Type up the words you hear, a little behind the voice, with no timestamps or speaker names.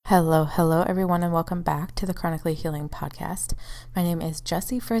Hello, everyone, and welcome back to the Chronically Healing Podcast. My name is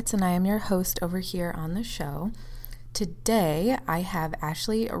Jessie Fritz, and I am your host over here on the show. Today, I have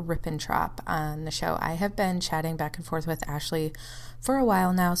Ashley Rippentrop on the show. I have been chatting back and forth with Ashley for a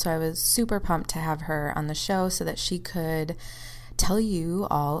while now, so I was super pumped to have her on the show so that she could tell you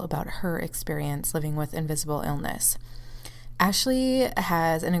all about her experience living with invisible illness. Ashley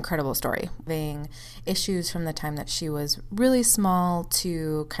has an incredible story, having issues from the time that she was really small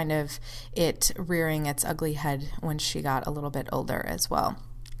to kind of it rearing its ugly head when she got a little bit older as well.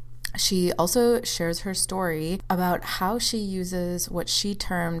 She also shares her story about how she uses what she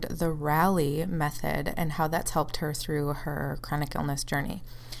termed the rally method and how that's helped her through her chronic illness journey.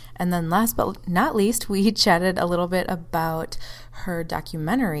 And then last but not least, we chatted a little bit about her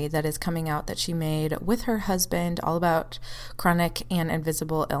documentary that is coming out that she made with her husband all about chronic and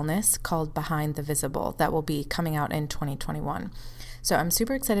invisible illness called Behind the Visible that will be coming out in 2021. So I'm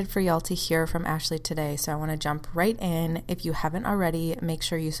super excited for y'all to hear from Ashley today. So I want to jump right in. If you haven't already, make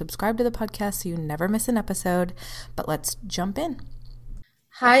sure you subscribe to the podcast so you never miss an episode. But let's jump in.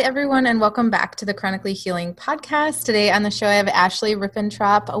 Hi, everyone, and welcome back to the Chronically Healing Podcast. Today on the show, I have Ashley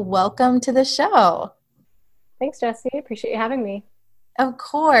Rippentrop. Welcome to the show. Thanks, Jessie. Appreciate you having me. Of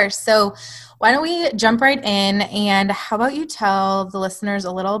course. So why don't we jump right in, and how about you tell the listeners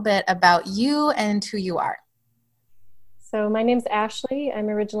a little bit about you and who you are? So my name's Ashley. I'm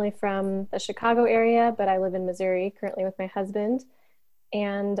originally from the Chicago area, but I live in Missouri currently with my husband,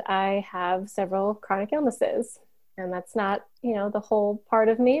 and I have several chronic illnesses. And that's not, the whole part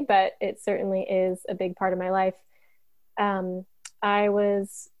of me, but it certainly is a big part of my life. I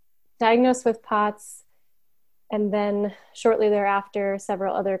was diagnosed with POTS, and then shortly thereafter,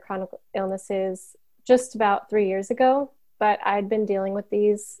 several other chronic illnesses just about 3 years ago. But I'd been dealing with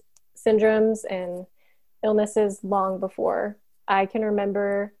these syndromes and illnesses long before. I can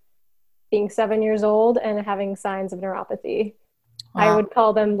remember being 7 years old and having signs of neuropathy. Wow. I would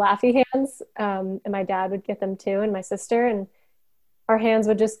call them laughy hands, and my dad would get them too, and my sister, and our hands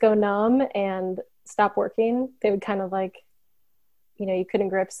would just go numb and stop working. They would kind of like, you couldn't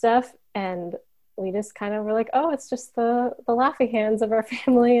grip stuff, and we just kind of were like, oh, it's just the laughy hands of our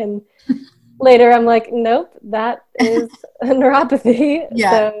family. And later I'm like, nope, that is a neuropathy.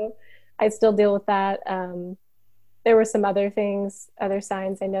 Yeah. So I still deal with that. There were some other things, other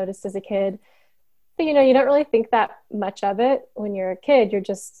signs I noticed as a kid. But, you don't really think that much of it when you're a kid. You're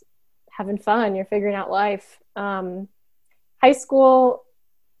just having fun. You're figuring out life. High school,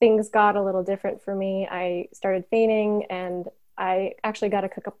 things got a little different for me. I started fainting, and I actually got a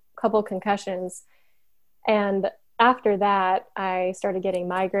couple concussions. And after that, I started getting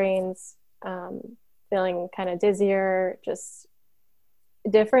migraines, feeling kind of dizzier, just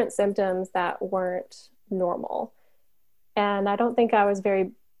different symptoms that weren't normal. And I don't think I was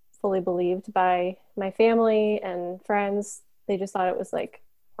very fully believed by my family and friends. They just thought it was like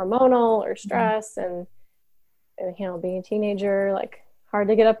hormonal or stress, and being a teenager, like hard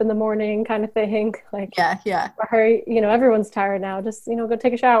to get up in the morning kind of thing. Like, yeah. Hurry, everyone's tired now. Just, go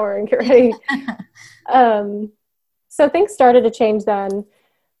take a shower and get ready. So things started to change then.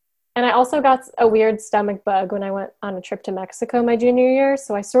 And I also got a weird stomach bug when I went on a trip to Mexico my junior year.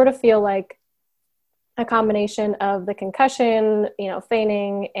 So I sort of feel like a combination of the concussion,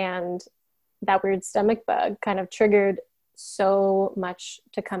 fainting, and that weird stomach bug kind of triggered so much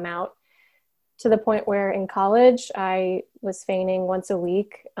to come out, to the point where in college I was fainting once a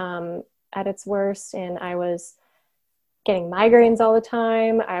week at its worst, and I was getting migraines all the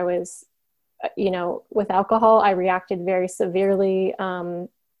time. I was, with alcohol, I reacted very severely.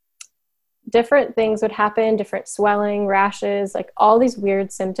 Different things would happen, different swelling, rashes, like all these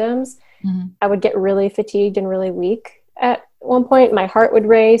weird symptoms. Mm-hmm. I would get really fatigued and really weak. At one point, my heart would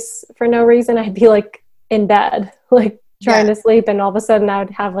race for no reason. I'd be like in bed, like trying to sleep. And all of a sudden I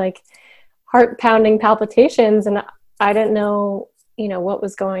would have like heart pounding palpitations, and I didn't know, what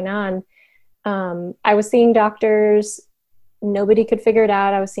was going on. I was seeing doctors. Nobody could figure it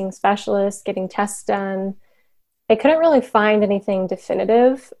out. I was seeing specialists, getting tests done. They couldn't really find anything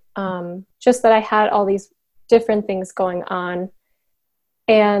definitive. Just that I had all these different things going on.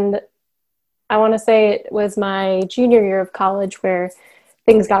 And I want to say it was my junior year of college where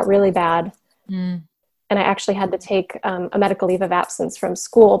things got really bad. And I actually had to take a medical leave of absence from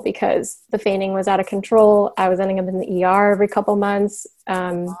school because the fainting was out of control. I was ending up in the ER every couple months.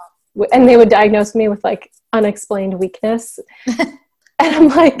 And they would diagnose me with like unexplained weakness. And I'm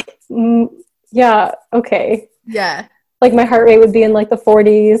like, yeah, okay. Yeah. Like my heart rate would be in like the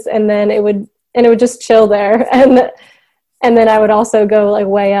 40s, and then it would just chill there. And then I would also go like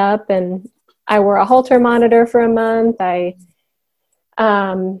way up, and I wore a Holter monitor for a month. I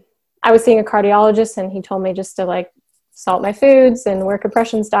I was seeing a cardiologist, and he told me just to like salt my foods and wear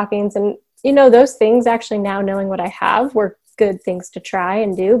compression stockings. And, those things actually, now knowing what I have, were good things to try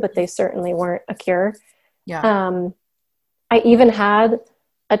and do, but they certainly weren't a cure. Yeah. I even had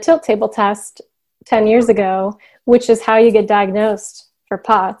a tilt table test 10 years ago, which is how you get diagnosed for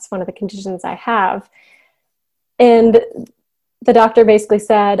POTS, one of the conditions I have. And the doctor basically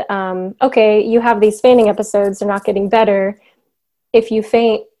said, okay, you have these fainting episodes, they're not getting better. If you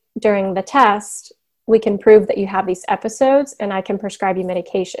faint during the test, we can prove that you have these episodes and I can prescribe you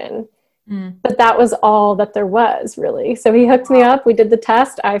medication. But that was all that there was, really. So he hooked me up. We did the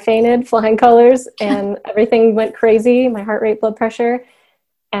test. I fainted, flying colors, and everything went crazy, my heart rate, blood pressure,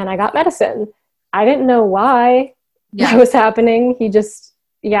 and I got medicine. I didn't know why that was happening. He just,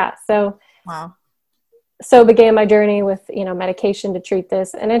 So, wow. So began my journey with, medication to treat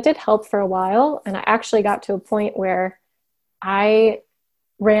this. And it did help for a while. And I actually got to a point where I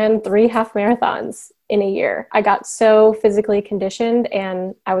ran 3 half marathons in a year. I got so physically conditioned,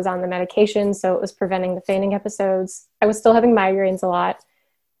 and I was on the medication, so it was preventing the fainting episodes. I was still having migraines a lot.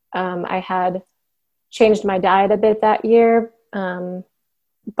 I had changed my diet a bit that year.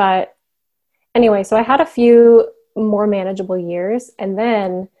 But anyway, so I had a few more manageable years. And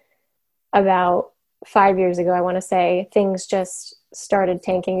then about 5 years ago, I want to say, things just started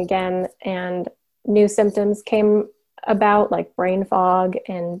tanking again, and new symptoms came about, like brain fog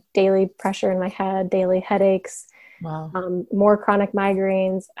and daily pressure in my head, daily headaches, more chronic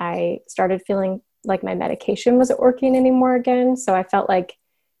migraines. I started feeling like my medication wasn't working anymore again. So I felt like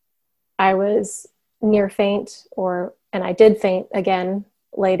I was near faint, and I did faint again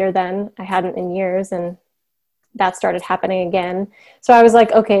later then. I hadn't in years, and that started happening again. So I was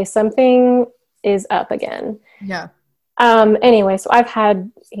like, okay, something is up again. Yeah. Anyway, so I've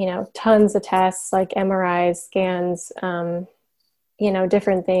had, tons of tests, like MRIs, scans,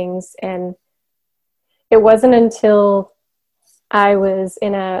 different things. And it wasn't until I was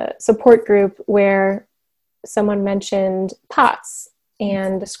in a support group where someone mentioned POTS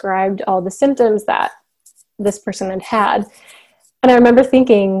and described all the symptoms that this person had had. And I remember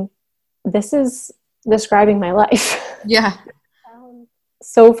thinking, this is describing my life. Yeah.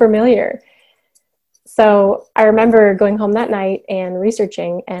 So familiar. So I remember going home that night and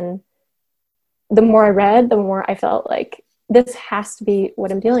researching, and the more I read, the more I felt like this has to be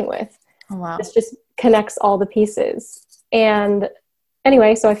what I'm dealing with. Oh, wow. This just connects all the pieces. And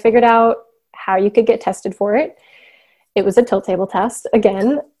anyway, so I figured out how you could get tested for it. It was a tilt table test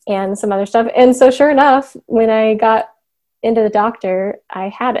again, and some other stuff. And so sure enough, when I got into the doctor, I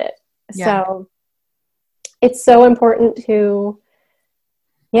had it. Yeah. So it's so important to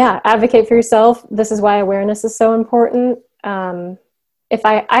advocate for yourself. This is why awareness is so important. If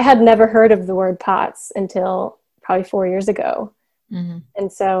I had never heard of the word POTS until probably 4 years ago. Mm-hmm.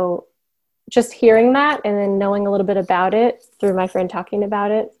 And so just hearing that and then knowing a little bit about it through my friend talking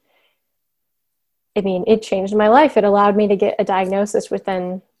about it, I mean, it changed my life. It allowed me to get a diagnosis, which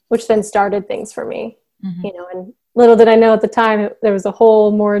then started things for me. Mm-hmm. And little did I know at the time, there was a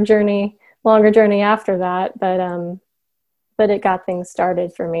whole longer journey after that. But it got things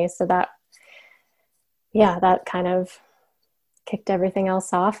started for me. So that kind of kicked everything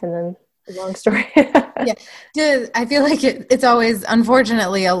else off, and then a long story. Yeah. I feel like it's always,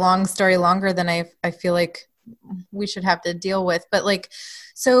 unfortunately, a long story, longer than I feel like we should have to deal with. But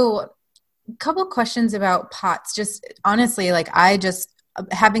so a couple questions about POTS. Just honestly,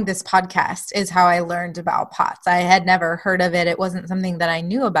 having this podcast is how I learned about POTS. I had never heard of it. It wasn't something that I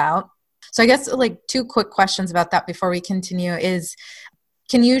knew about. So I guess 2 quick questions about that before we continue is,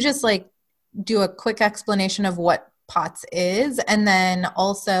 can you just do a quick explanation of what POTS is? And then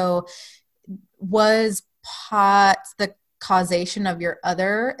also, was POTS the causation of your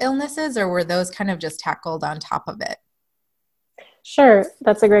other illnesses, or were those kind of just tackled on top of it? Sure.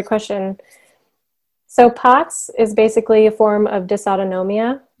 That's a great question. So POTS is basically a form of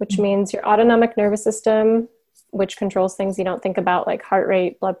dysautonomia, which means your autonomic nervous system, which controls things you don't think about, like heart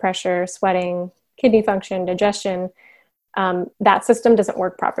rate, blood pressure, sweating, kidney function, digestion, that system doesn't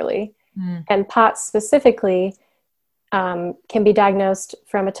work properly. And POTS specifically can be diagnosed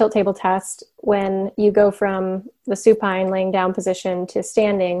from a tilt table test when you go from the supine laying down position to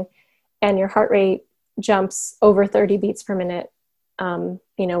standing, and your heart rate jumps over 30 beats per minute,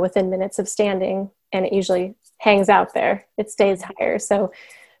 within minutes of standing, and it usually hangs out there. It stays higher. So,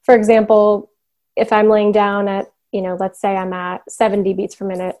 for example, if I'm laying down at, let's say I'm at 70 beats per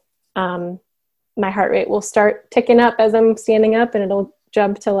minute, my heart rate will start ticking up as I'm standing up, and it'll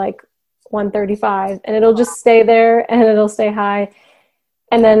jump to 135, and it'll just stay there, and it'll stay high.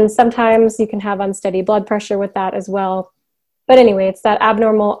 And then sometimes you can have unsteady blood pressure with that as well. But anyway, it's that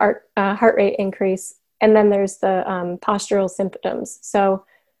abnormal heart rate increase. And then there's the postural symptoms. So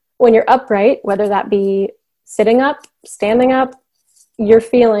when you're upright, whether that be sitting up, standing up, you're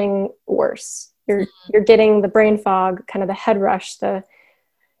feeling worse. You're getting the brain fog, kind of the head rush, you're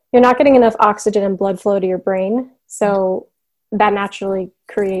not getting enough oxygen and blood flow to your brain. So that naturally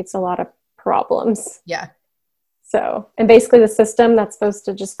creates a lot of problems. Yeah. So, and basically the system that's supposed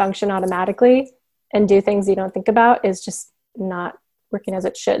to just function automatically and do things you don't think about is just not working as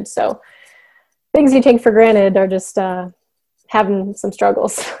it should. So things you take for granted are just having some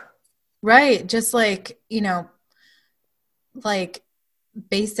struggles. Right. Just like, like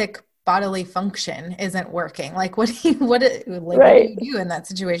basic bodily function isn't working. Like what do you do in that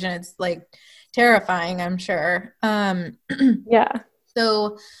situation? It's like terrifying, I'm sure. Yeah.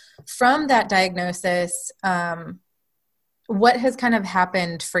 So from that diagnosis, what has kind of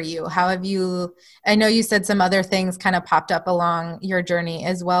happened for you? How have you, I know you said some other things kind of popped up along your journey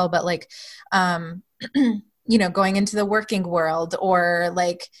as well, but like, going into the working world or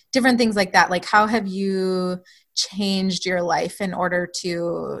like different things like that, like how have you changed your life in order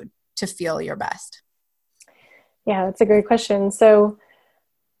to feel your best? Yeah, that's a great question. So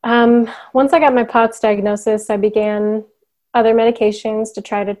once I got my POTS diagnosis, I began other medications to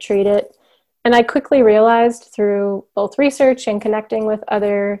try to treat it. And I quickly realized through both research and connecting with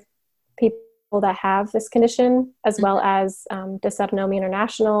other people that have this condition, as well as Dysautonomia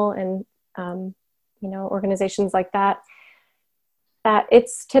International and, organizations like that, that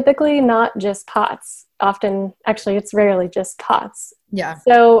it's typically not just POTS. Often, actually, it's rarely just POTS. Yeah.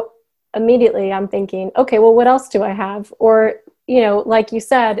 So immediately I'm thinking, okay, well, what else do I have? Or, like you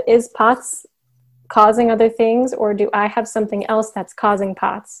said, is POTS causing other things, or do I have something else that's causing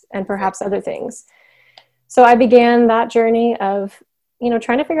POTS and perhaps other things? So I began that journey of,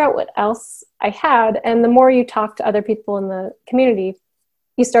 trying to figure out what else I had. And the more you talk to other people in the community,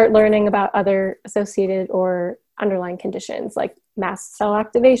 you start learning about other associated or underlying conditions like mast cell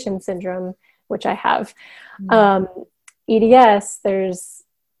activation syndrome, which I have, EDS, there's,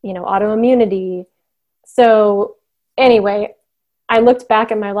 autoimmunity. So anyway, I looked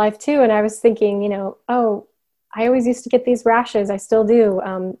back at my life too, and I was thinking, oh, I always used to get these rashes. I still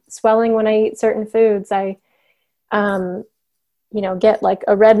do. Swelling when I eat certain foods. I, get like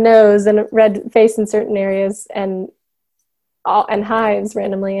a red nose and a red face in certain areas and hives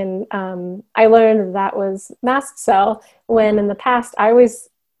randomly. And I learned that was mast cell when in the past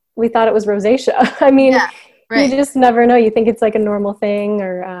we thought it was rosacea. I mean, yeah, right. You just never know. You think it's like a normal thing,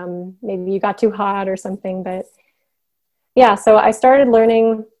 or maybe you got too hot or something, but yeah, so I started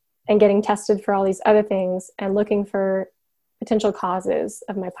learning and getting tested for all these other things and looking for potential causes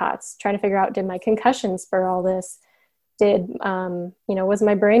of my POTS, trying to figure out, did my concussion spur all this? Was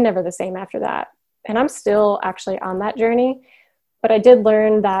my brain never the same after that? And I'm still actually on that journey, but I did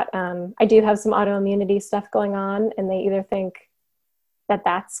learn that I do have some autoimmunity stuff going on, and they either think that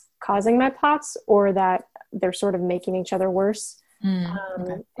that's causing my POTS or that they're sort of making each other worse.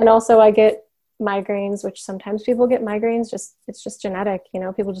 Okay. And also I get migraines, which sometimes people get migraines, it's just genetic,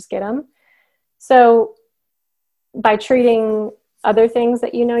 people just get them. So by treating other things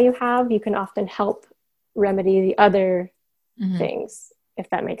that you have, you can often help remedy the other things, if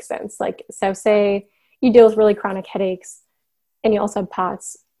that makes sense. Like, so say you deal with really chronic headaches and you also have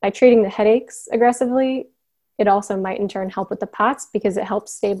POTS. By treating the headaches aggressively, it also might in turn help with the POTS because it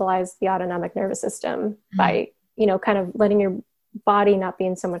helps stabilize the autonomic nervous system by, kind of letting your body not be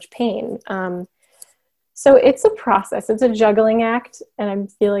in so much pain. So it's a process. It's a juggling act. And I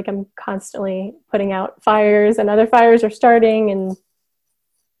feel like I'm constantly putting out fires and other fires are starting. And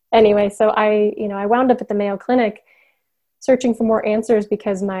anyway, so I wound up at the Mayo Clinic searching for more answers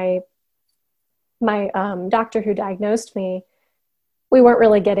because my doctor who diagnosed me, we weren't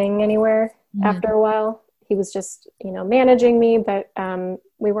really getting anywhere after a while. He was just, managing me, but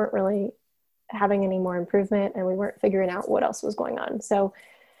we weren't really having any more improvement and we weren't figuring out what else was going on. So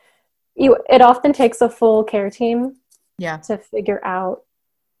it often takes a full care team to figure out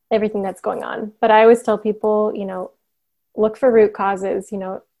everything that's going on. But I always tell people, look for root causes,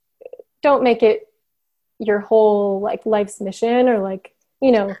 don't make it your whole like life's mission or like,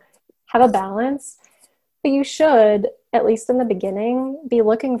 have a balance, but you should, at least in the beginning, be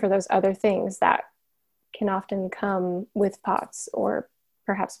looking for those other things that can often come with POTS or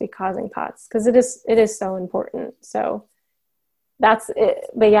perhaps be causing POTS, because it is so important. So that's it.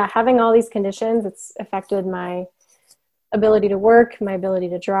 But yeah, having all these conditions, it's affected my ability to work, my ability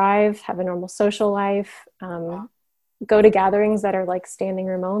to drive, have a normal social life, go to gatherings that are like standing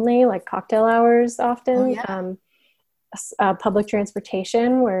room only, like cocktail hours often, public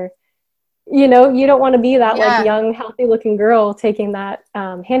transportation where you know, you don't want to be that like Yeah. young, healthy looking girl taking that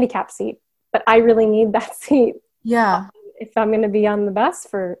handicap seat, but I really need that seat. Yeah. If I'm going to be on the bus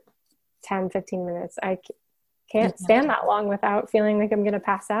for 10, 15 minutes, You can't can't stand do that long without feeling like I'm going to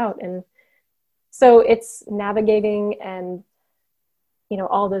pass out. And so it's navigating and, you know,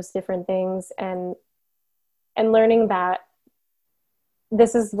 all those different things, and learning that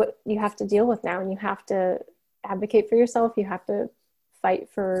this is what you have to deal with now, and you have to advocate for yourself. You have to fight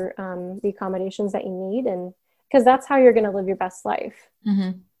for the accommodations that you need, and because that's how you're going to live your best life.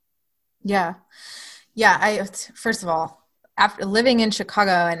 Mm-hmm. Yeah. Yeah. First of all, after living in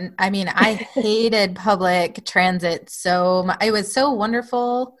Chicago, and I mean, I hated public transit so much. It was so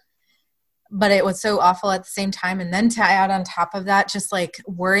wonderful, but it was so awful at the same time. And then to add on top of that, just like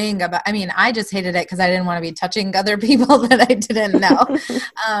worrying about, I mean, I just hated it because I didn't want to be touching other people that I didn't know.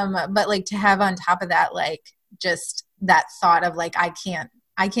 But like to have on top of that, like just that thought of like, I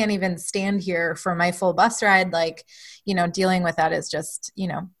can't even stand here for my full bus ride. Like, you know, dealing with that is just, you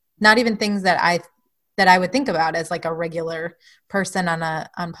know, not even things that I would think about as like a regular person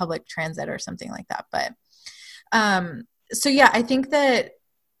on public transit or something like that. But, so yeah, I think that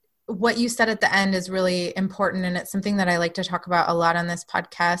what you said at the end is really important, and it's something that I like to talk about a lot on this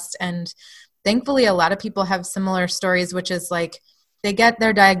podcast. And thankfully a lot of people have similar stories, which is like they get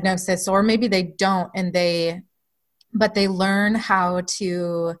their diagnosis, or maybe they don't, but they learn how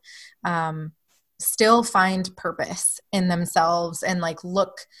to still find purpose in themselves and like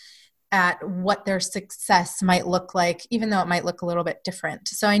look at what their success might look like, even though it might look a little bit different.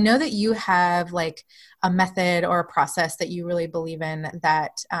 So I know that you have like a method or a process that you really believe in,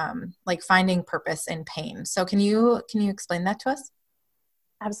 that like finding purpose in pain. So can you explain that to us?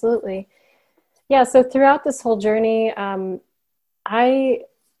 Absolutely. Yeah. So throughout this whole journey, I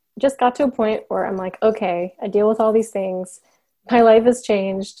just got to a point where I'm like, okay, I deal with all these things. My life has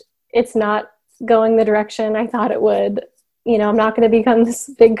changed. It's not going the direction I thought it would. You know, I'm not going to become this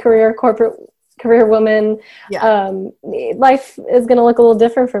big corporate career woman. Yeah. Life is going to look a little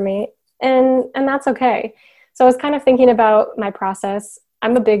different for me, and that's okay. So I was kind of thinking about my process.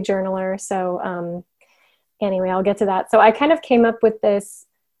 I'm a big journaler, so anyway, I'll get to that. So I kind of came up with this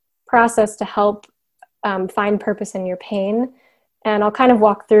process to help find purpose in your pain. And I'll kind of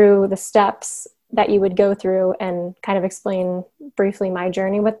walk through the steps that you would go through and kind of explain briefly my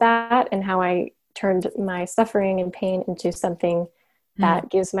journey with that and how I turned my suffering and pain into something that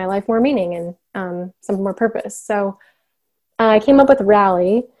gives my life more meaning and some more purpose. So I came up with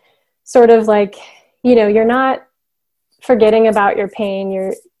Rally, sort of like, you know, you're not forgetting about your pain.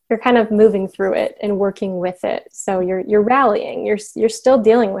 You're kind of moving through it and working with it. So you're rallying. You're still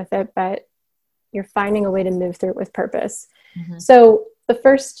dealing with it, but you're finding a way to move through it with purpose. Mm-hmm. So the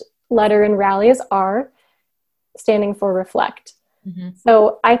first letter in Rally is R, standing for reflect. Mm-hmm.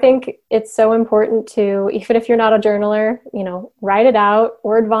 So I think it's so important to, even if you're not a journaler, you know, write it out,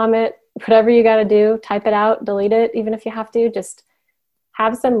 word vomit, whatever you got to do, type it out, delete it, even if you have to, just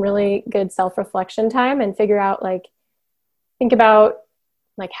have some really good self-reflection time and figure out, like, think about,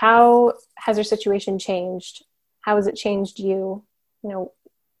 like, how has your situation changed? How has it changed you? You know,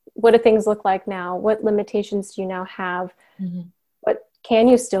 what do things look like now? What limitations do you now have? Mm-hmm. What can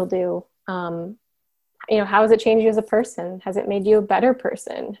you still do? You know, how has it changed you as a person? Has it made you a better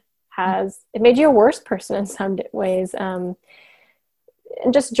person? Has it made you a worse person in some ways? And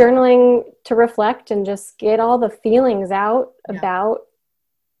just journaling to reflect and just get all the feelings out about,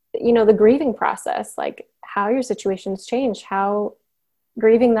 you know, the grieving process, like how your situation's changed, how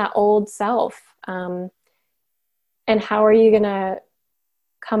grieving that old self, and how are you going to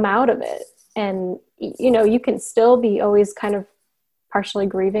come out of it? And, you know, you can still be always kind of partially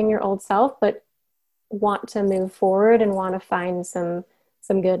grieving your old self, but want to move forward and want to find some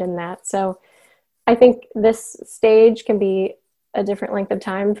good in that. So I think this stage can be a different length of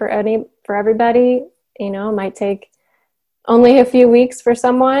time for everybody. You know, it might take only a few weeks for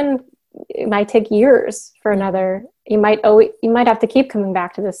someone. It might take years for another. You might have to keep coming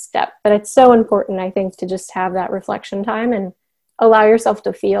back to this step, but it's so important, I think, to just have that reflection time and allow yourself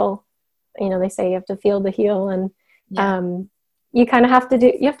to feel. You know, they say you have to feel to heal, and you kind of have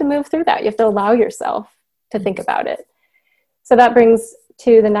to move through that. You have to allow yourself to think about it. So that brings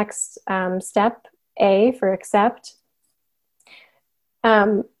to the next step, A, for accept.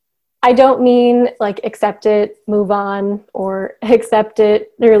 I don't mean like accept it, move on, or accept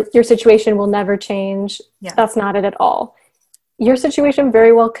it, your situation will never change. Yeah. That's not it at all. Your situation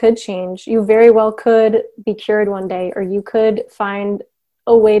very well could change. You very well could be cured one day, or you could find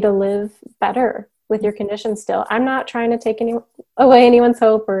a way to live better with your condition still. I'm not trying to take away anyone's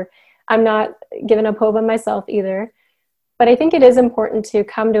hope, or I'm not giving up hope on myself either. But I think it is important to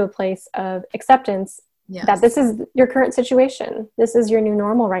come to a place of acceptance that this is your current situation. This is your new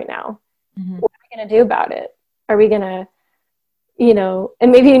normal right now. Mm-hmm. What are we going to do about it? Are we going to,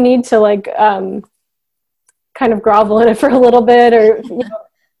 and maybe you need to like kind of grovel in it for a little bit, or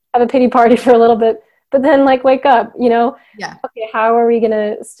have a pity party for a little bit, but then like wake up, okay, how are we going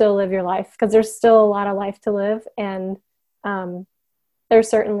to still live your life? Because there's still a lot of life to live, and there's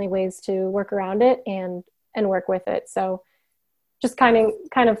certainly ways to work around it and work with it. So just kind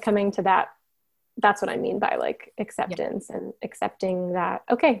of coming to that. That's what I mean by like acceptance and accepting that,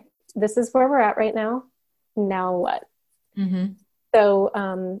 okay, this is where we're at right now. Now what? Mm-hmm.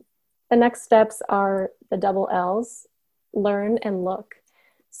 So the next steps are the double L's: learn and look.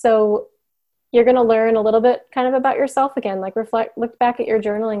 So you're going to learn a little bit kind of about yourself again, like look back at your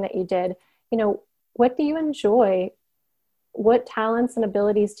journaling that you did. What do you enjoy? What talents and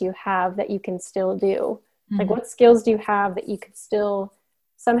abilities do you have that you can still do? Mm-hmm. Like what skills do you have that you could still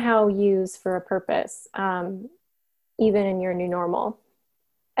somehow use for a purpose, even in your new normal?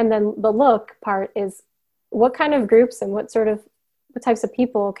 And then the look part is, what kind of groups and what types of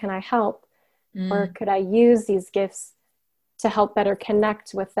people can I help? Or could I use these gifts to help better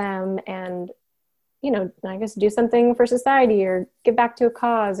connect with them and, I guess do something for society, or give back to a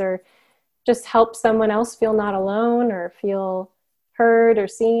cause, or just help someone else feel not alone, or feel heard or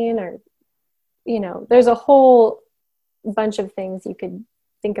seen, or, there's a whole bunch of things you could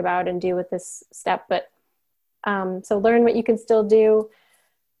think about and do with this step. But so learn what you can still do,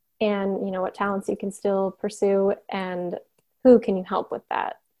 and, what talents you can still pursue, and who can you help with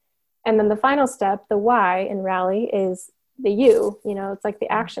that? And then the final step, the why in Rally, is the you. It's like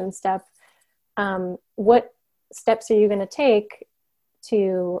the action step. What steps are you going to take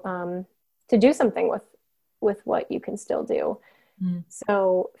to do something with what you can still do?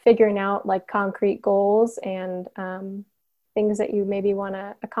 So figuring out like concrete goals and things that you maybe want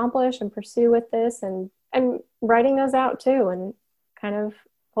to accomplish and pursue with this, and writing those out too, and kind of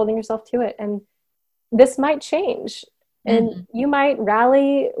holding yourself to it. And this might change. And you might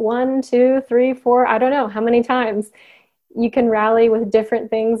rally 1, 2, 3, 4, I don't know how many times you can rally with different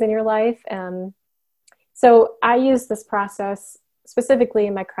things in your life. So I use this process specifically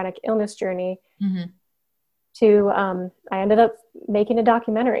in my chronic illness journey to, I ended up making a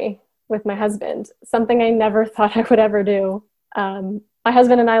documentary with my husband, something I never thought I would ever do. My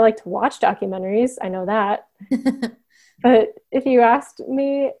husband and I like to watch documentaries. I know that. But if you asked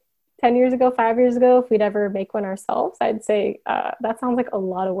me 10 years ago, 5 years ago, if we'd ever make one ourselves, I'd say that sounds like a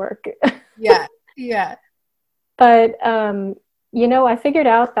lot of work. Yeah. But, I figured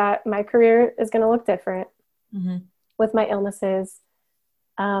out that my career is going to look different with my illnesses.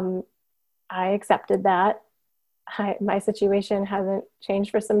 I accepted that. My situation hasn't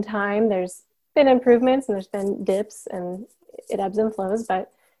changed for some time. There's been improvements and there's been dips, and it ebbs and flows,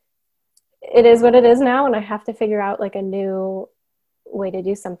 but it is what it is now. And I have to figure out like a new way to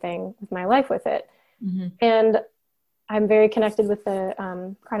do something with my life with it. And I'm very connected with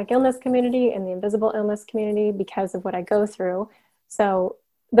the chronic illness community and the invisible illness community because of what I go through. So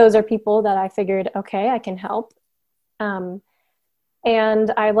those are people that I figured, okay, I can help.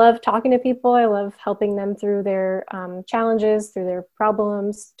 And I love talking to people. I love helping them through their challenges, through their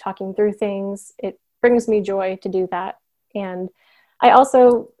problems, talking through things. It brings me joy to do that. And I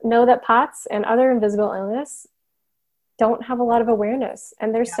also know that POTS and other invisible illness don't have a lot of awareness.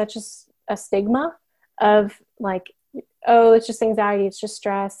 And there's such a stigma of like, oh, it's just anxiety, it's just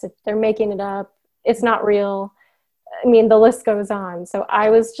stress, they're making it up, it's not real. I mean, the list goes on. So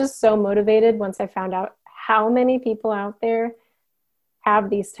I was just so motivated once I found out how many people out there have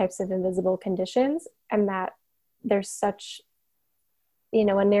these types of invisible conditions, and that there's such, a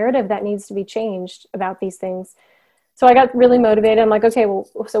narrative that needs to be changed about these things. So I got really motivated. I'm like, okay, well,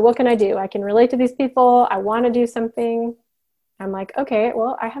 so what can I do? I can relate to these people. I want to do something. I'm like, okay,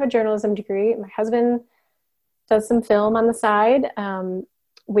 well, I have a journalism degree. My husband does some film on the side.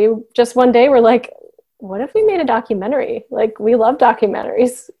 We just one day were like, what if we made a documentary? Like, we love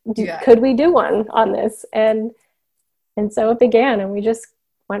documentaries. Could we do one on this? And so it began, and we just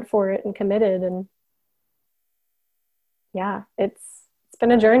went for it and committed. And yeah, it's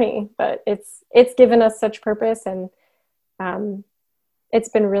been a journey, but it's given us such purpose. And it's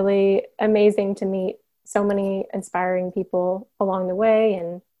been really amazing to meet so many inspiring people along the way.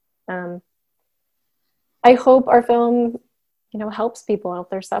 And I hope our film, helps people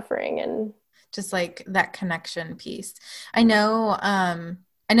out there suffering, and just like that connection piece. I know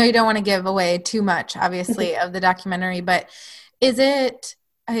you don't want to give away too much, obviously, of the documentary, but is it,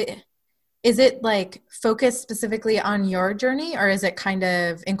 is it like focused specifically on your journey, or is it kind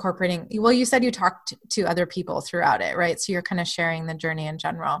of incorporating, well, you said you talked to other people throughout it, right? So you're kind of sharing the journey in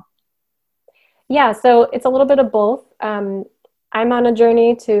general. Yeah, so it's a little bit of both. I'm on a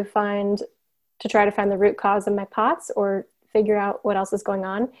journey to try to find the root cause of my POTS or figure out what else is going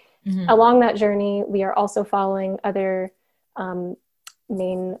on. Mm-hmm. Along that journey, we are also following other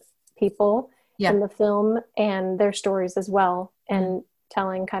main people in the film and their stories as well, and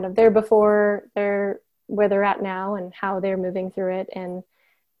telling kind of their before, where they're at now, and how they're moving through it. And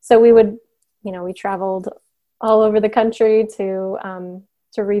so we traveled all over the country to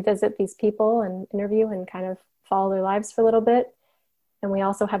revisit these people and interview and kind of follow their lives for a little bit. And we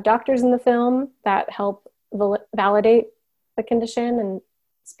also have doctors in the film that help validate the condition and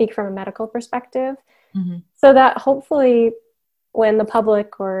speak from a medical perspective, so that hopefully when the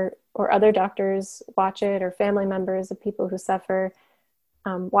public or other doctors watch it, or family members of people who suffer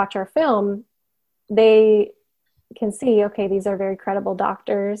watch our film, they can see, okay, these are very credible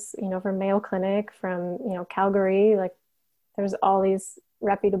doctors, from Mayo Clinic, from, Calgary, like there's all these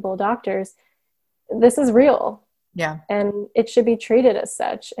reputable doctors. This is real. Yeah. And it should be treated as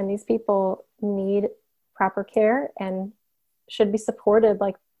such. And these people need proper care and should be supported,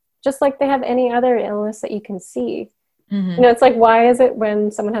 just like they have any other illness that you can see. It's like, why is it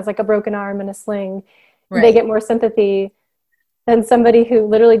when someone has like a broken arm and a sling, they get more sympathy than somebody who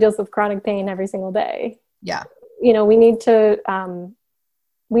literally deals with chronic pain every single day? Yeah. We need to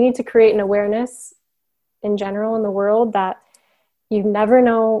create an awareness in general in the world that you never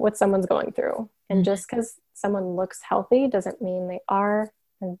know what someone's going through. And just because someone looks healthy doesn't mean they are.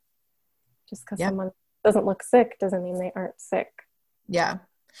 And just because someone doesn't look sick doesn't mean they aren't sick. Yeah.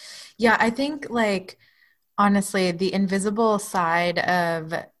 Yeah. I think honestly, the invisible side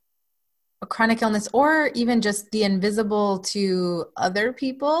of a chronic illness, or even just the invisible to other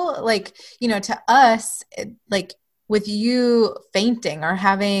people, to us, with you fainting or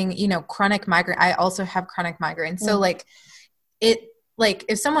having, chronic migraine, I also have chronic migraine. So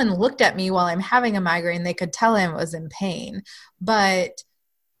if someone looked at me while I'm having a migraine, they could tell I was in pain, but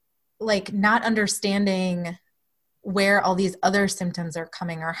not understanding where all these other symptoms are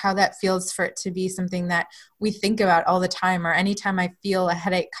coming, or how that feels for it to be something that we think about all the time, or anytime I feel a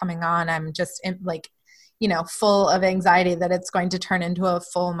headache coming on, I'm just full of anxiety that it's going to turn into a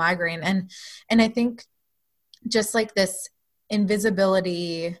full migraine. And I think just like this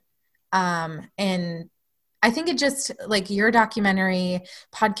invisibility, and I think it just your documentary,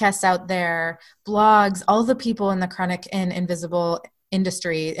 podcasts out there, blogs, all the people in the chronic and invisible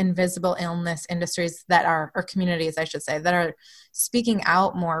illness industries that are, or communities, I should say, that are speaking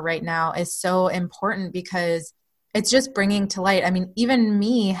out more right now is so important, because it's just bringing to light. I mean, even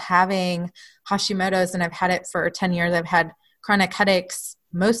me having Hashimoto's, and I've had it for 10 years, I've had chronic headaches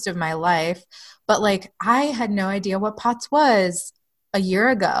most of my life, but I had no idea what POTS was a year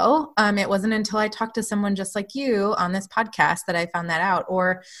ago. It wasn't until I talked to someone just like you on this podcast that I found that out,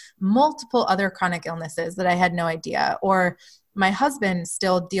 or multiple other chronic illnesses that I had no idea, or my husband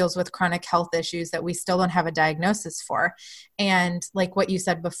still deals with chronic health issues that we still don't have a diagnosis for. And like what you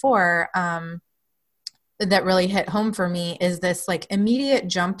said before, that really hit home for me is this immediate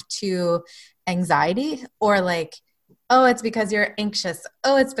jump to anxiety, or oh, it's because you're anxious.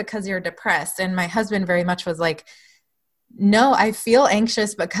 Oh, it's because you're depressed. And my husband very much was like, no, I feel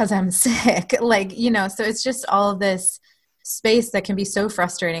anxious because I'm sick. So it's just all of this space that can be so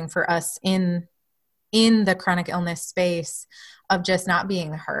frustrating for us in the chronic illness space, of just not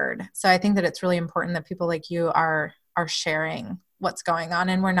being heard. So I think that it's really important that people like you are sharing what's going on,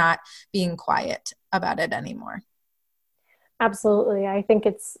 and we're not being quiet about it anymore. Absolutely. I think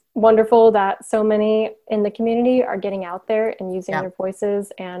it's wonderful that so many in the community are getting out there and using their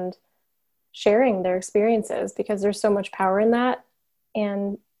voices and sharing their experiences, because there's so much power in that.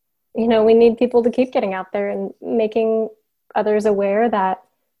 And, we need people to keep getting out there and making others aware that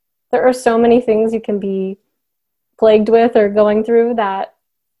there are so many things you can be plagued with or going through that,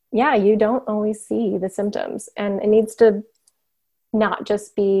 you don't always see the symptoms. And it needs to not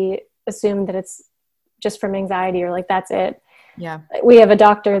just be assumed that it's just from anxiety, or that's it. Yeah. We have a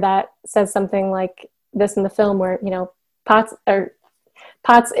doctor that says something like this in the film, where,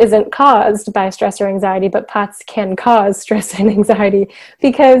 POTS isn't caused by stress or anxiety, but POTS can cause stress and anxiety.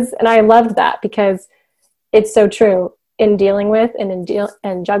 And I loved that, because it's so true. In dealing with and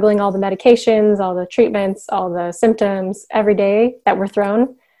juggling all the medications, all the treatments, all the symptoms every day that we're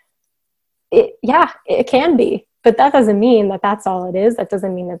thrown, it can be. But that doesn't mean that that's all it is. That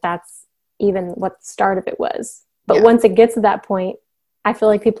doesn't mean that that's even what the start of it was. But once it gets to that point, I feel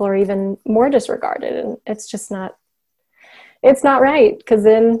like people are even more disregarded, and it's just not right. Because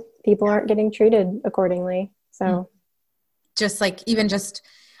then people aren't getting treated accordingly. So just like, even just,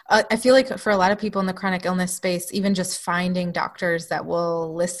 I feel like for a lot of people in the chronic illness space, even just finding doctors that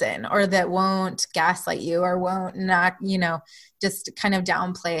will listen or that won't gaslight you or won't not, just kind of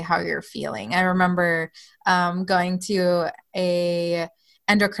downplay how you're feeling. I remember going to a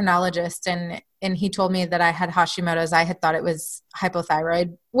endocrinologist and he told me that I had Hashimoto's. I had thought it was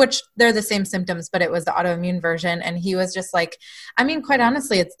hypothyroid, which they're the same symptoms, but it was the autoimmune version. And he was just like, I mean, quite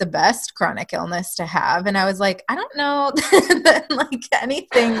honestly, it's the best chronic illness to have. And I was like, I don't know that like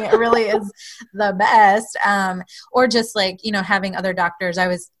anything really is the best. Or just like, having other doctors.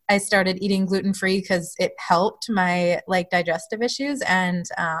 I started eating gluten-free because it helped my like digestive issues. And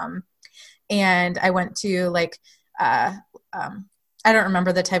I went to like, I don't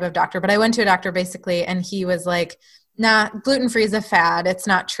remember the type of doctor, but I went to a doctor basically, and he was like, nah, gluten-free is a fad. It's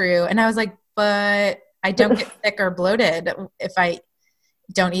not true. And I was like, but I don't get sick or bloated if I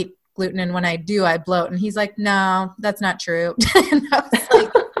don't eat gluten. And when I do, I bloat. And he's like, no, that's not true. And I was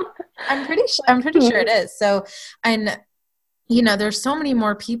like, I'm pretty sure it is. So, and there's so many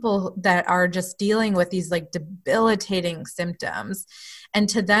more people that are just dealing with these like debilitating symptoms, and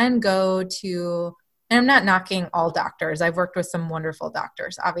to then go to, and I'm not knocking all doctors. I've worked with some wonderful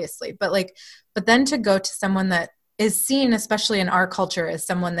doctors, obviously, but then to go to someone that is seen, especially in our culture, as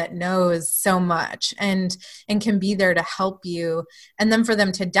someone that knows so much and can be there to help you. And then for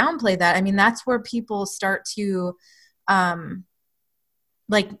them to downplay that, I mean, that's where people start to,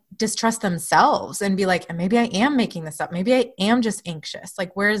 like distrust themselves and be like, maybe I am making this up. Maybe I am just anxious.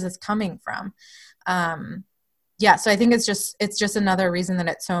 Like, where is this coming from? Yeah. So I think it's just another reason that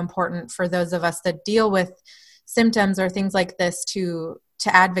it's so important for those of us that deal with symptoms or things like this to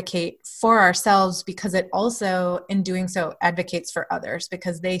advocate for ourselves, because it also, in doing so, advocates for others,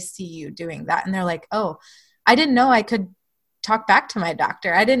 because they see you doing that. And they're like, oh, I didn't know I could talk back to my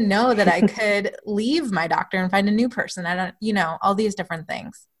doctor. I didn't know that I could leave my doctor and find a new person. I don't, all these different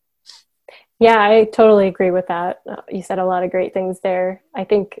things. Yeah, I totally agree with that. You said a lot of great things there. I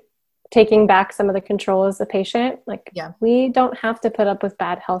think taking back some of the control as a patient, we don't have to put up with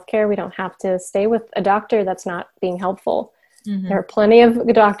bad healthcare. We don't have to stay with a doctor that's not being helpful. Mm-hmm. There are plenty of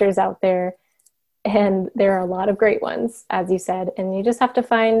doctors out there, and there are a lot of great ones, as you said, and you just have to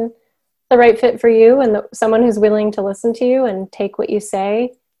find the right fit for you and someone who's willing to listen to you and take what you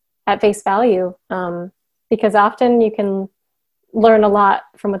say at face value. Because often you can learn a lot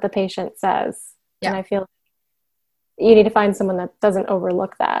from what the patient says. Yeah. And I feel you need to find someone that doesn't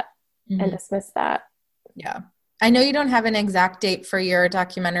overlook that and dismiss that. Yeah. I know you don't have an exact date for your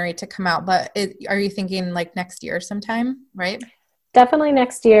documentary to come out, but are you thinking like next year sometime, right? Definitely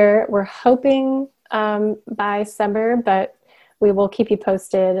next year. We're hoping by summer, but we will keep you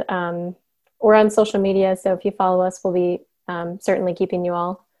posted. We're on social media, so if you follow us, we'll be certainly keeping you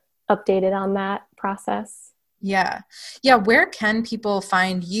all updated on that process. Yeah. Yeah. Where can people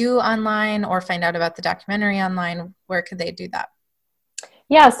find you online or find out about the documentary online? Where could they do that?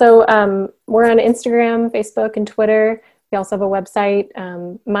 Yeah. So we're on Instagram, Facebook, and Twitter. We also have a website.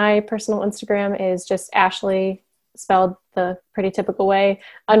 My personal Instagram is just Ashley, spelled the pretty typical way,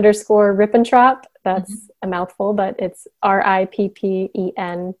 _Rippentrop. That's a mouthful, but it's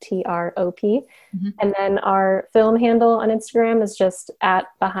RIPPENTROP. And then our film handle on Instagram is just at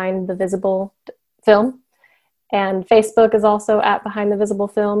Behind the Visible Film. And Facebook is also at Behind the Visible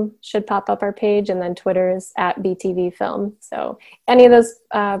Film, should pop up our page. And then Twitter is at BTV Film. So any of those,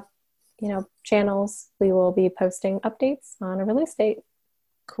 channels, we will be posting updates on a release date.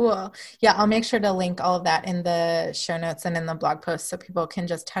 Cool. Yeah, I'll make sure to link all of that in the show notes and in the blog post so people can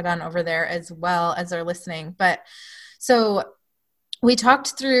just head on over there as well as they're listening. But so we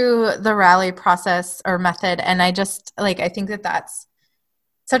talked through the rally process or method, and I just I think that that's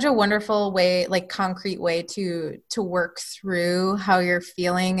such a wonderful way, like concrete way to work through how you're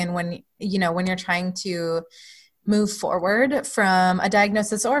feeling. And when you're trying to move forward from a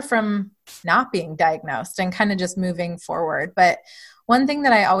diagnosis or from not being diagnosed and kind of just moving forward. But one thing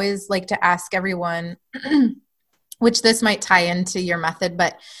that I always like to ask everyone, which this might tie into your method,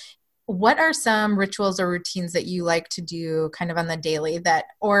 but what are some rituals or routines that you like to do kind of on the daily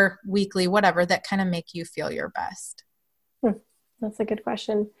or weekly, whatever, that kind of make you feel your best? That's a good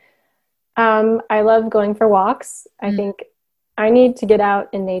question. I love going for walks. I think I need to get out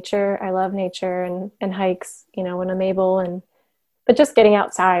in nature. I love nature and hikes, when I'm able, but just getting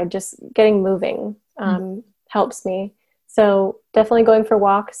outside, just getting moving helps me. So definitely going for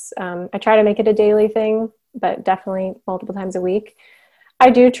walks. I try to make it a daily thing, but definitely multiple times a week. I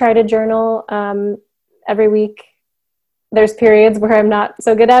do try to journal every week. There's periods where I'm not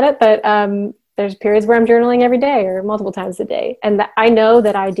so good at it, but there's periods where I'm journaling every day or multiple times a day. And I know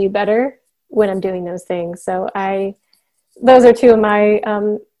that I do better when I'm doing those things. So those are two of my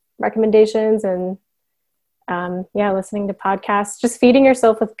recommendations. And listening to podcasts, just feeding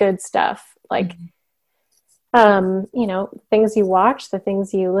yourself with good stuff. Like, things you watch, the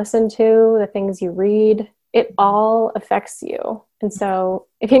things you listen to, the things you read, it all affects you. And so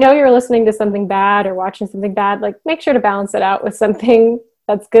if you know you're listening to something bad or watching something bad, like make sure to balance it out with something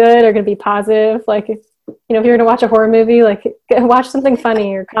that's good or going to be positive. Like, if you're going to watch a horror movie, like watch something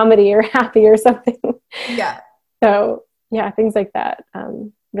funny or comedy or happy or something. Yeah. So things like that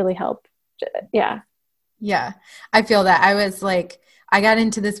really help. Yeah. Yeah. I feel that. I got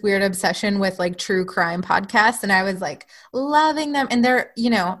into this weird obsession with like true crime podcasts, and I was like loving them. And they're,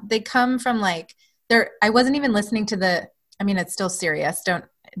 they come from like, I wasn't even listening to it's still serious.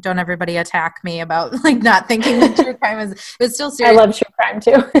 Don't everybody attack me about like not thinking that true crime it's still serious. I love true crime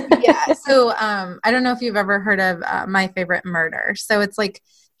too. Yeah. So I don't know if you've ever heard of My Favorite Murder. So it's like,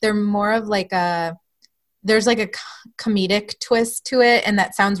 they're more of like there's like a comedic twist to it, and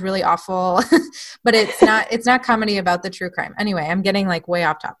that sounds really awful, but it's not comedy about the true crime. Anyway, I'm getting like way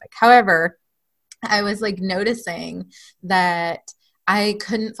off topic. However, I was like noticing that I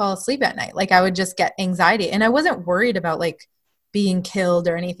couldn't fall asleep at night. Like I would just get anxiety, and I wasn't worried about like being killed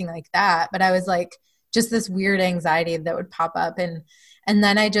or anything like that, but I was like just this weird anxiety that would pop up. And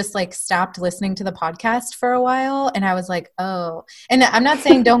then I just like stopped listening to the podcast for a while, and I was like, oh, and I'm not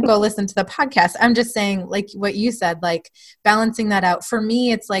saying don't go listen to the podcast. I'm just saying like what you said, like balancing that out. For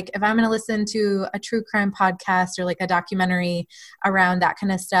me, it's like, if I'm going to listen to a true crime podcast or like a documentary around that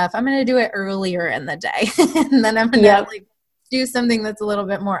kind of stuff, I'm going to do it earlier in the day. And then I'm going to like do something that's a little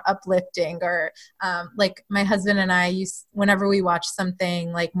bit more uplifting, or like my husband and I whenever we watch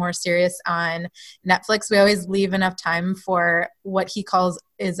something like more serious on Netflix, we always leave enough time for what he calls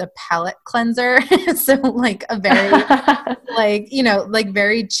is a palate cleanser. So like a very like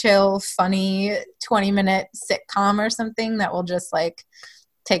very chill, funny 20-minute sitcom or something that will just like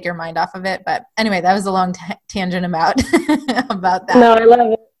take your mind off of it. But anyway, that was a long tangent about about that. No, I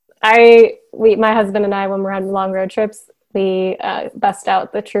love it. My husband and I, when we're on long road trips, we bust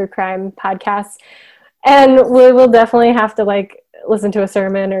out the true crime podcasts, and we will definitely have to like listen to a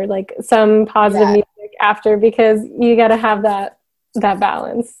sermon or like some positive music after, because you got to have that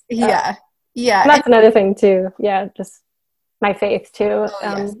balance. Yeah. And that's another thing too. Yeah. Just my faith too.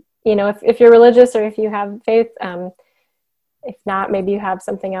 If you're religious or if you have faith, if not, maybe you have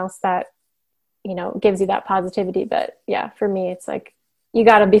something else that, gives you that positivity. But yeah, for me, it's like, you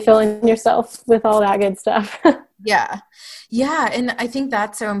got to be filling yourself with all that good stuff. Yeah. Yeah. And I think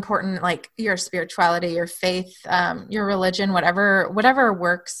that's so important, like your spirituality, your faith, your religion, whatever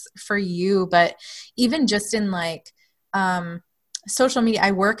works for you. But even just in like, social media,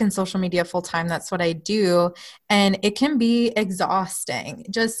 I work in social media full time. That's what I do. And it can be exhausting,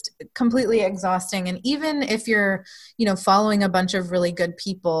 just completely exhausting. And even if you're, following a bunch of really good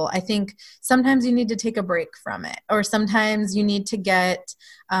people, I think sometimes you need to take a break from it, or sometimes you need to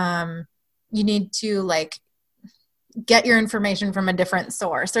like get your information from a different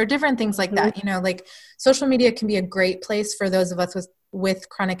source or different things like that. Like social media can be a great place for those of us with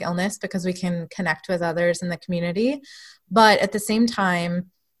chronic illness, because we can connect with others in the community. But at the same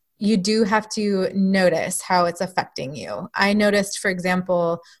time, you do have to notice how it's affecting you. I noticed, for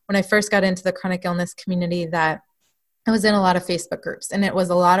example, when I first got into the chronic illness community, that I was in a lot of Facebook groups, and it was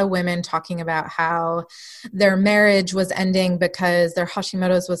a lot of women talking about how their marriage was ending because their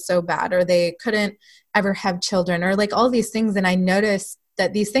Hashimoto's was so bad, or they couldn't ever have children, or like all these things. And I noticed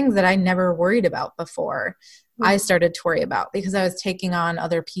that these things that I never worried about before, I started to worry about, because I was taking on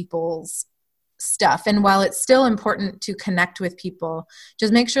other people's stuff. And while it's still important to connect with people,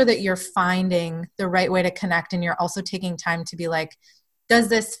 just make sure that you're finding the right way to connect. And you're also taking time to be like, does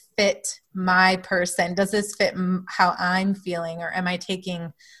this fit my person? Does this fit how I'm feeling? Or am I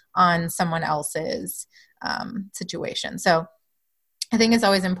taking on someone else's situation? So I think it's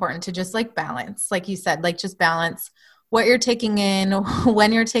always important to just like balance, like you said, like just balance what you're taking in,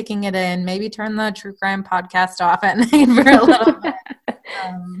 when you're taking it in. Maybe turn the true crime podcast off at night for a little bit.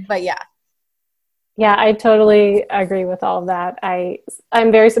 But yeah. Yeah, I totally agree with all of that.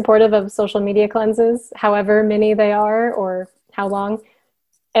 I'm very supportive of social media cleanses, however many they are or how long.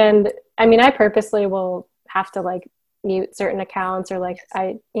 And I mean, I purposely will have to like mute certain accounts, or like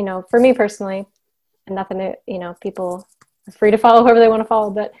for me personally, and nothing to, people are free to follow whoever they want to follow,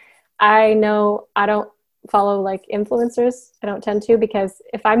 but I know I don't follow like influencers. I don't tend to, because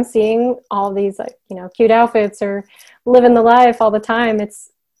if I'm seeing all these like, cute outfits or living the life all the time,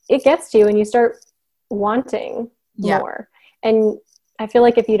 it gets to you and you start wanting more. And I feel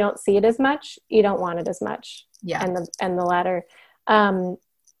like if you don't see it as much, you don't want it as much. Yeah. And the latter.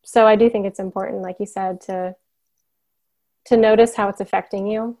 So I do think it's important, like you said, to notice how it's affecting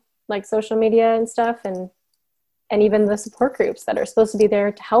you, like social media and stuff, and even the support groups that are supposed to be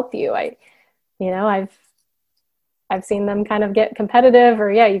there to help you. I've seen them kind of get competitive,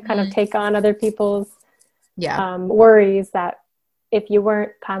 or you kind of take on other people's worries, that if you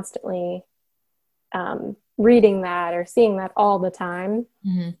weren't constantly reading that or seeing that all the time,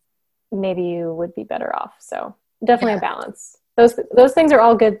 maybe you would be better off. So definitely a balance. Those things are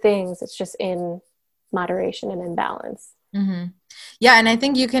all good things. It's just in moderation and in balance. Yeah. And I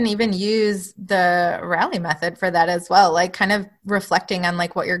think you can even use the Rally method for that as well. Like kind of reflecting on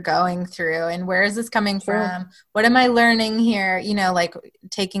like what you're going through and where is this coming from? What am I learning here? You know, like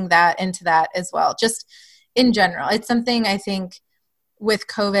taking that into that as well. Just in general, it's something I think with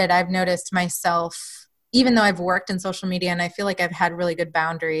COVID, I've noticed myself, even though I've worked in social media and I feel like I've had really good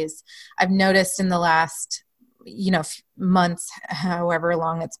boundaries, I've noticed in the last months, however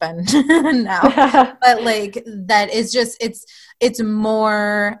long it's been now, but like that is just, it's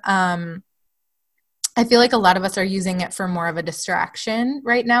more, I feel like a lot of us are using it for more of a distraction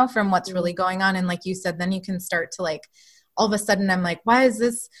right now from what's really going on. And like you said, then you can start to like, all of a sudden I'm like, why does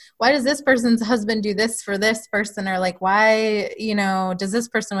this person's husband do this for this person? Or like, why, does this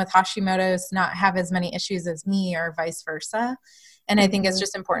person with Hashimoto's not have as many issues as me, or vice versa? And I think it's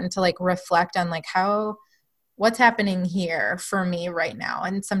just important to like reflect on like what's happening here for me right now.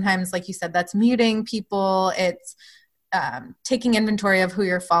 And sometimes, like you said, that's muting people. It's taking inventory of who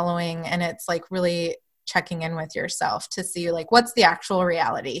you're following. And it's like really checking in with yourself to see like, what's the actual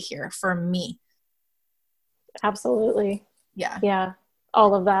reality here for me? Absolutely. Yeah. Yeah.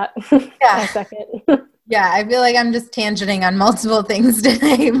 All of that. Yeah. I second. Yeah. I feel like I'm just tangenting on multiple things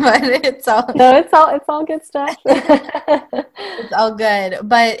today, but it's all good stuff. It's all good.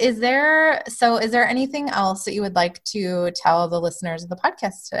 But is there anything else that you would like to tell the listeners of the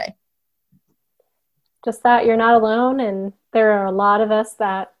podcast today? Just that you're not alone, and there are a lot of us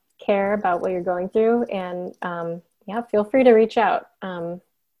that care about what you're going through, and feel free to reach out.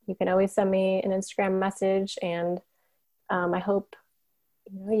 You can always send me an Instagram message, and I hope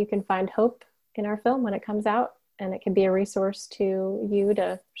you can find hope in our film when it comes out, and it can be a resource to you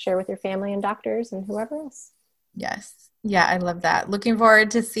to share with your family and doctors and whoever else. Yes. Yeah, I love that. Looking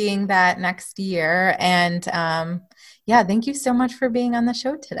forward to seeing that next year. And thank you so much for being on the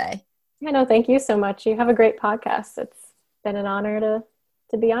show today. Yeah, no, thank you so much. You have a great podcast. It's been an honor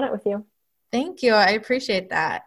to be on it with you. Thank you. I appreciate that.